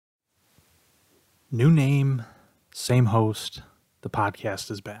New name, same host. The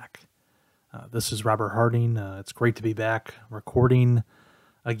podcast is back. This is Robert Harding. It's great to be back recording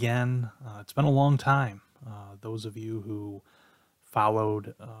again. It's been a long time. Those of you who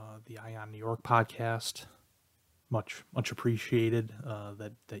followed the Eye on New York podcast, much appreciated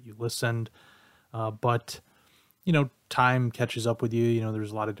that you listened. But time catches up with you.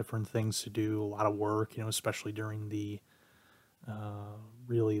 There's a lot of different things to do, a lot of work. Especially during the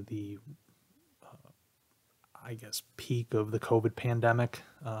peak of the COVID pandemic.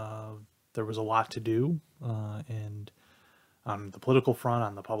 There was a lot to do, and on the political front,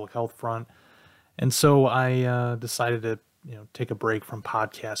 on the public health front. And so I decided to, take a break from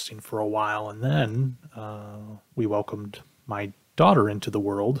podcasting for a while. And then we welcomed my daughter into the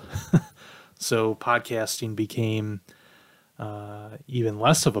world. So podcasting became even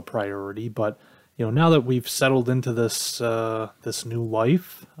less of a priority. But, now that we've settled into this new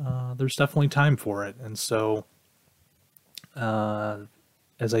life, there's definitely time for it. And so,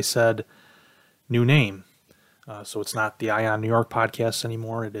 as I said, new name. So it's not the Eye on New York podcast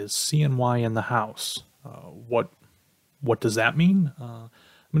anymore. It is CNY in the House. What does that mean? I'm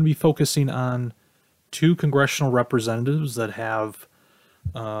going to be focusing on two congressional representatives that have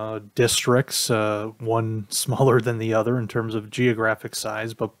districts, one smaller than the other in terms of geographic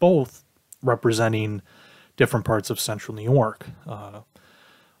size, but both representing different parts of central New York.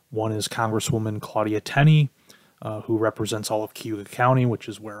 One is Congresswoman Claudia Tenney, who represents all of Cayuga County, which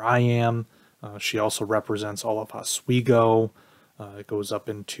is where I am. She also represents all of Oswego. It goes up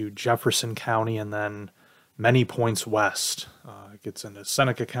into Jefferson County and then many points west. It gets into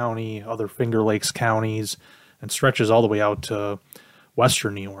Seneca County, other Finger Lakes counties, and stretches all the way out to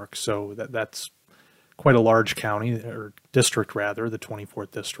western New York. So that's quite a large county, or district rather, the 24th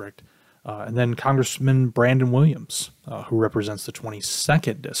district. And then Congressman Brandon Williams, who represents the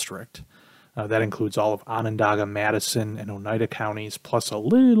 22nd district. That includes all of Onondaga, Madison, and Oneida counties, plus a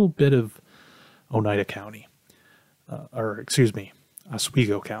little bit of Oneida County,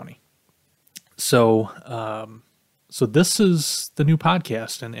 Oswego County. So this is the new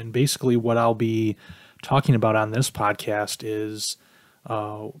podcast, and basically what I'll be talking about on this podcast is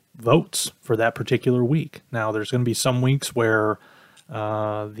votes for that particular week. Now, there's going to be some weeks where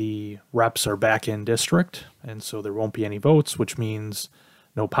the reps are back in district, and so there won't be any votes, which means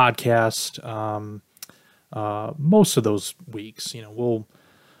no podcast. Most of those weeks,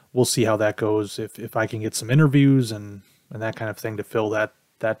 we'll see how that goes. If I can get some interviews and that kind of thing to fill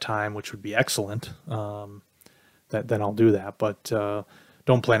that time, which would be excellent, then I'll do that. But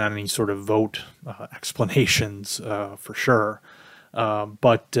don't plan on any sort of vote explanations for sure.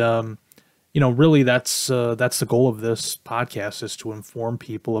 But really, that's the goal of this podcast, is to inform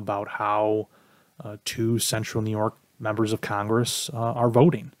people about how two Central New York members of Congress are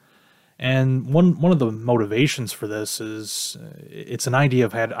voting. And one of the motivations for this is it's an idea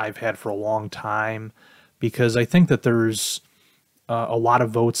I've had for a long time, because I think that there's a lot of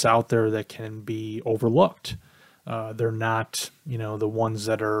votes out there that can be overlooked. They're not, the ones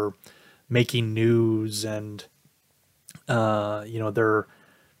that are making news, and they're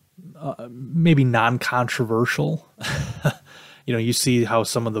maybe non-controversial. You see how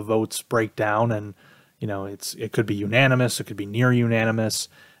some of the votes break down, and it could be unanimous, it could be near unanimous.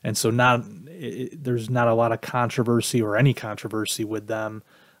 And so there's not a lot of controversy or any controversy with them,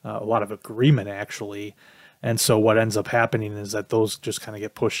 a lot of agreement actually. And so what ends up happening is that those just kind of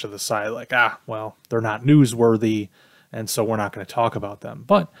get pushed to the side, like, they're not newsworthy, and so we're not going to talk about them.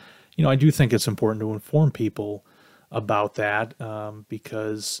 But, I do think it's important to inform people about that,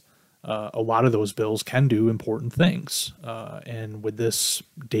 because a lot of those bills can do important things. And with this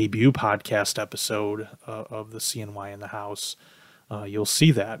debut podcast episode of the CNY in the House, you'll see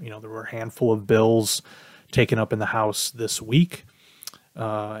that, there were a handful of bills taken up in the House this week,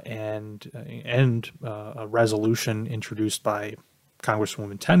 and a resolution introduced by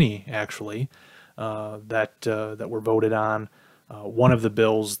Congresswoman Tenney, actually, that were voted on. One of the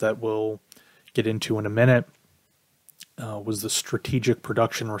bills that we'll get into in a minute was the Strategic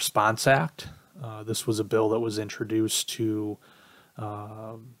Production Response Act. This was a bill that was introduced to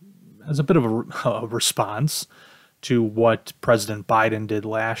as a bit of a response to what President Biden did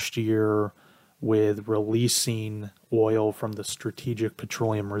last year with releasing oil from the Strategic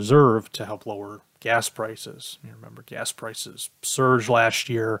Petroleum Reserve to help lower gas prices. You remember, gas prices surged last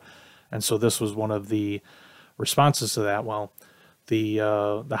year, and so this was one of the responses to that. Well,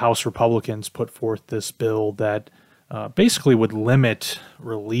 the House Republicans put forth this bill that basically would limit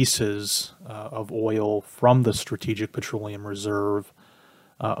releases of oil from the Strategic Petroleum Reserve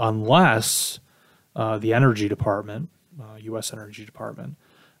unless the Energy Department, U.S. Energy Department,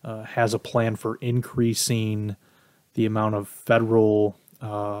 has a plan for increasing the amount of federal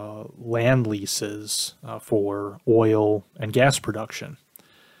land leases for oil and gas production.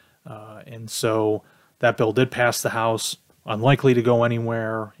 And so that bill did pass the House, unlikely to go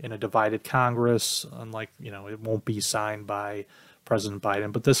anywhere in a divided Congress, it won't be signed by President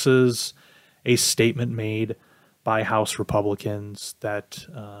Biden. But this is a statement made by House Republicans that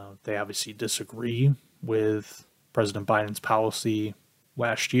they obviously disagree with President Biden's policy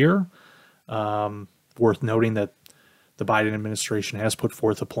last year. Worth noting that the Biden administration has put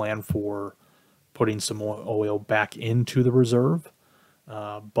forth a plan for putting some oil back into the reserve.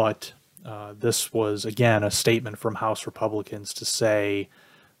 But this was, again, a statement from House Republicans to say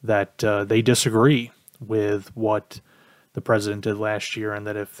that they disagree with what the president did last year, and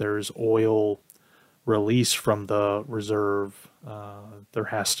that if there's oil released from the reserve, there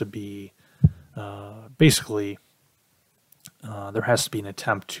has to be there has to be an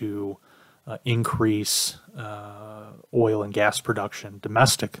attempt to increase oil and gas production,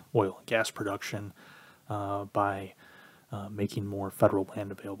 domestic oil and gas production, by making more federal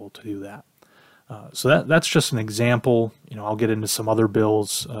land available to do that. So that's just an example. I'll get into some other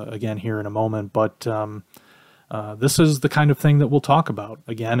bills again here in a moment, but this is the kind of thing that we'll talk about.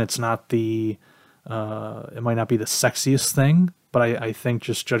 Again, it's not it might not be the sexiest thing, but I think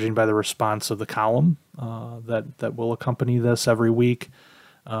just judging by the response of the column that will accompany this every week,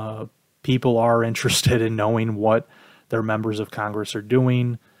 people are interested in knowing what their members of Congress are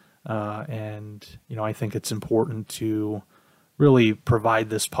doing. And I think it's important to really provide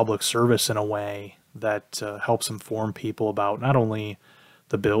this public service in a way that helps inform people about not only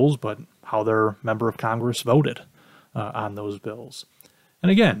the bills, but how their member of Congress voted on those bills. And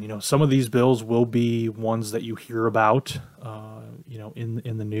again, some of these bills will be ones that you hear about,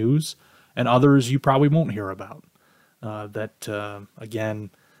 in the news, and others you probably won't hear about. Again,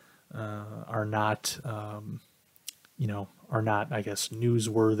 are not, I guess,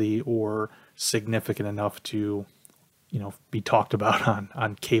 newsworthy or significant enough to, be talked about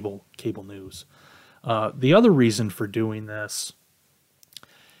on cable news. The other reason for doing this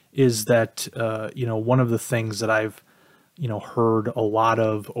is that, one of the things that I've, heard a lot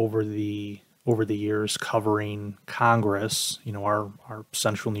of over the years covering Congress, our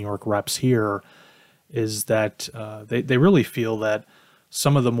Central New York reps here, is that they really feel that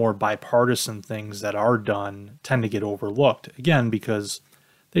some of the more bipartisan things that are done tend to get overlooked, again, because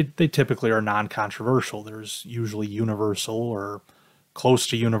they typically are non-controversial. There's usually universal or close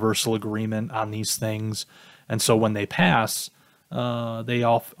to universal agreement on these things. And so when they pass, they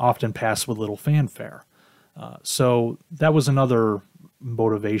often pass with little fanfare. So that was another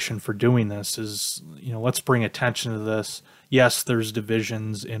motivation for doing this is, let's bring attention to this. Yes, there's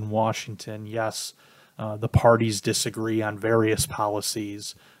divisions in Washington. Yes, the parties disagree on various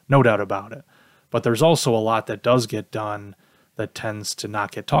policies, no doubt about it. But there's also a lot that does get done that tends to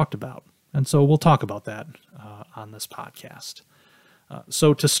not get talked about. And so we'll talk about that on this podcast.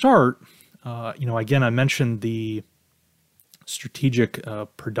 So to start, again, I mentioned the Strategic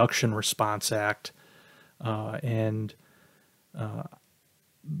Production Response Act, and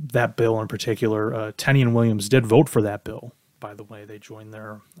that bill in particular. Tenney and Williams did vote for that bill. By the way, they joined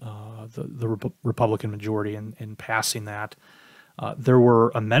the Republican majority in passing that. There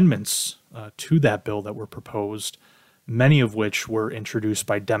were amendments to that bill that were proposed, many of which were introduced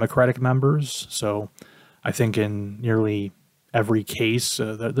by Democratic members. So I think in nearly every case,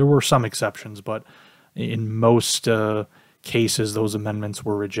 there were some exceptions, but in most cases, those amendments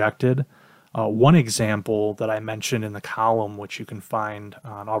were rejected. One example that I mentioned in the column, which you can find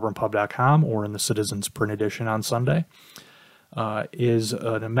on auburnpub.com or in the Citizens print edition on Sunday, is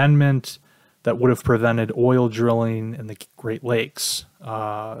an amendment that would have prevented oil drilling in the Great Lakes.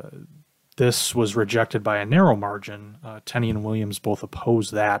 This was rejected by a narrow margin. Tenney and Williams both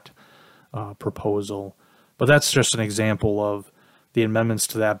opposed that proposal. But that's just an example of the amendments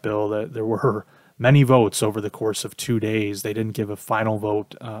to that bill. That there were many votes over the course of 2 days. They didn't give a final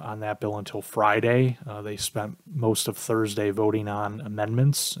vote on that bill until Friday. They spent most of Thursday voting on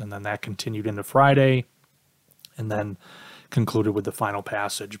amendments, and then that continued into Friday, and then concluded with the final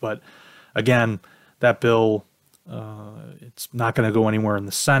passage. But again, that bill, it's not going to go anywhere in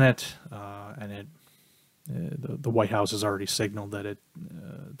the Senate, and the White House has already signaled that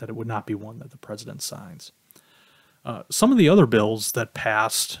it would not be one that the president signs. Some of the other bills that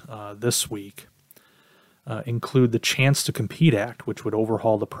passed this week include the Chance to Compete Act, which would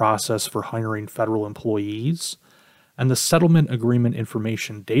overhaul the process for hiring federal employees, and the Settlement Agreement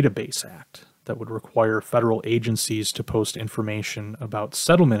Information Database Act that would require federal agencies to post information about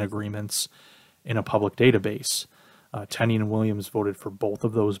settlement agreements in a public database. Tenney and Williams voted for both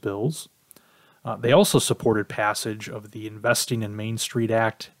of those bills. They also supported passage of the Investing in Main Street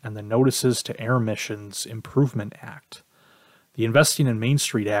Act and the Notices to Air Emissions Improvement Act. The Investing in Main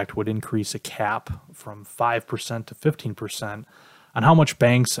Street Act would increase a cap from 5% to 15% on how much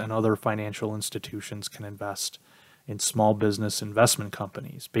banks and other financial institutions can invest in small business investment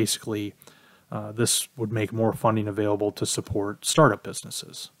companies. Basically, this would make more funding available to support startup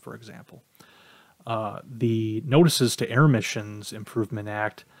businesses, for example. The Notices to Air Emissions Improvement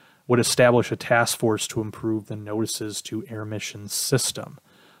Act would establish a task force to improve the Notices to Air Emissions system.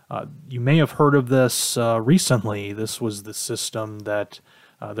 You may have heard of this recently. This was the system that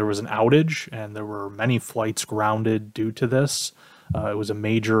there was an outage and there were many flights grounded due to this. It was a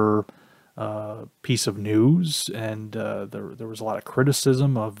major piece of news, and there was a lot of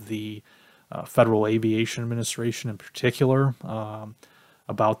criticism of the Federal Aviation Administration in particular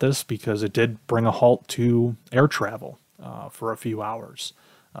about this, because it did bring a halt to air travel for a few hours.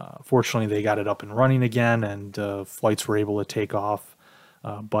 Fortunately, they got it up and running again, and flights were able to take off.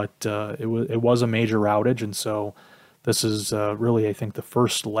 But it was a major outage, and so this is really, I think, the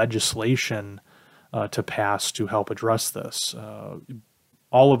first legislation to pass to help address this.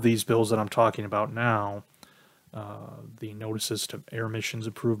 All of these bills that I'm talking about now, the Notices to Air Emissions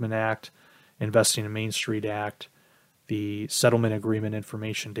Improvement Act, Investing in Main Street Act, the Settlement Agreement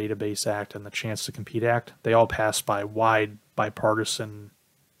Information Database Act, and the Chance to Compete Act, they all passed by wide bipartisan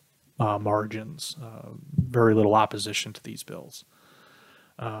margins. Very little opposition to these bills.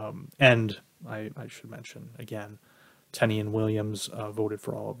 And I should mention, again, Tenney and Williams voted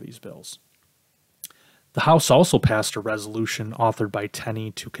for all of these bills. The House also passed a resolution authored by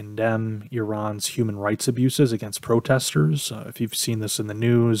Tenney to condemn Iran's human rights abuses against protesters. If you've seen this in the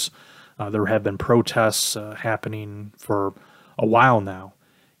news, there have been protests happening for a while now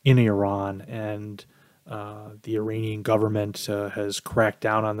in Iran, and the Iranian government has cracked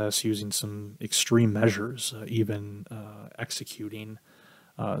down on this using some extreme measures, even executing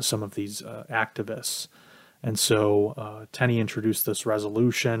some of these activists. And so Tenney introduced this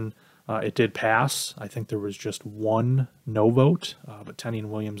resolution. It did pass. I think there was just one no vote, but Tenney and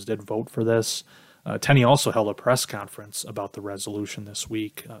Williams did vote for this. Tenney also held a press conference about the resolution this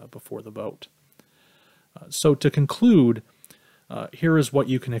week before the vote. So to conclude, here is what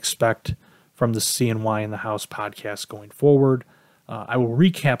you can expect from the CNY in the House podcast going forward. I will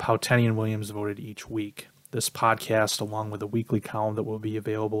recap how Tenney and Williams voted each week. This podcast, along with a weekly column that will be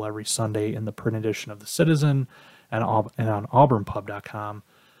available every Sunday in the print edition of The Citizen and on auburnpub.com,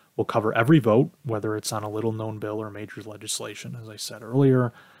 will cover every vote, whether it's on a little-known bill or major legislation, as I said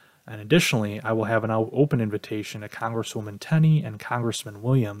earlier. And additionally, I will have an open invitation to Congresswoman Tenney and Congressman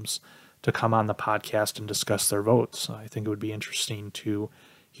Williams to come on the podcast and discuss their votes. I think it would be interesting to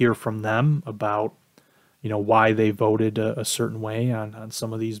hear from them about, why they voted a certain way on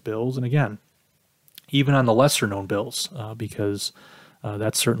some of these bills. And again, even on the lesser-known bills, because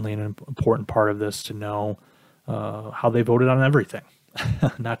that's certainly an important part of this, to know how they voted on everything,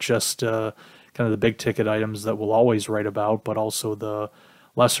 not just kind of the big-ticket items that we'll always write about, but also the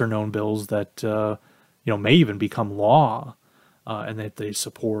lesser-known bills that may even become law, and that they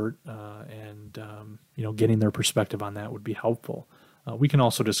support, and getting their perspective on that would be helpful. We can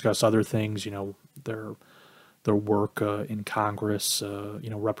also discuss other things, their work in Congress,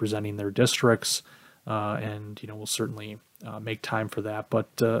 representing their districts. And we'll certainly make time for that. But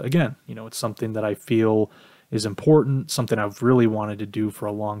again, it's something that I feel is important, something I've really wanted to do for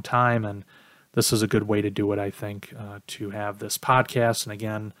a long time, and this is a good way to do it, I think, to have this podcast, and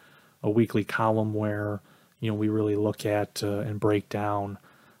again, a weekly column where we really look at and break down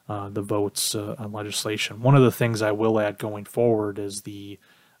the votes on legislation. One of the things I will add going forward is the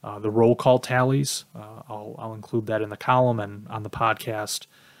roll call tallies. I'll include that in the column, and on the podcast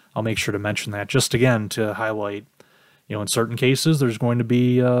I'll make sure to mention that, just again to highlight, in certain cases there's going to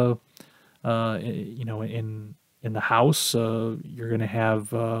be, in the House, you're going to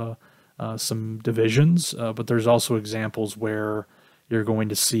have some divisions, but there's also examples where you're going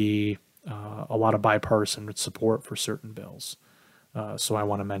to see a lot of bipartisan support for certain bills. So I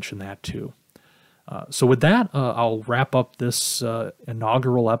want to mention that too. So with that, I'll wrap up this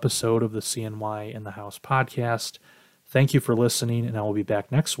inaugural episode of the CNY in the House podcast. Thank you for listening, and I will be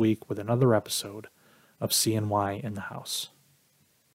back next week with another episode of CNY in the House.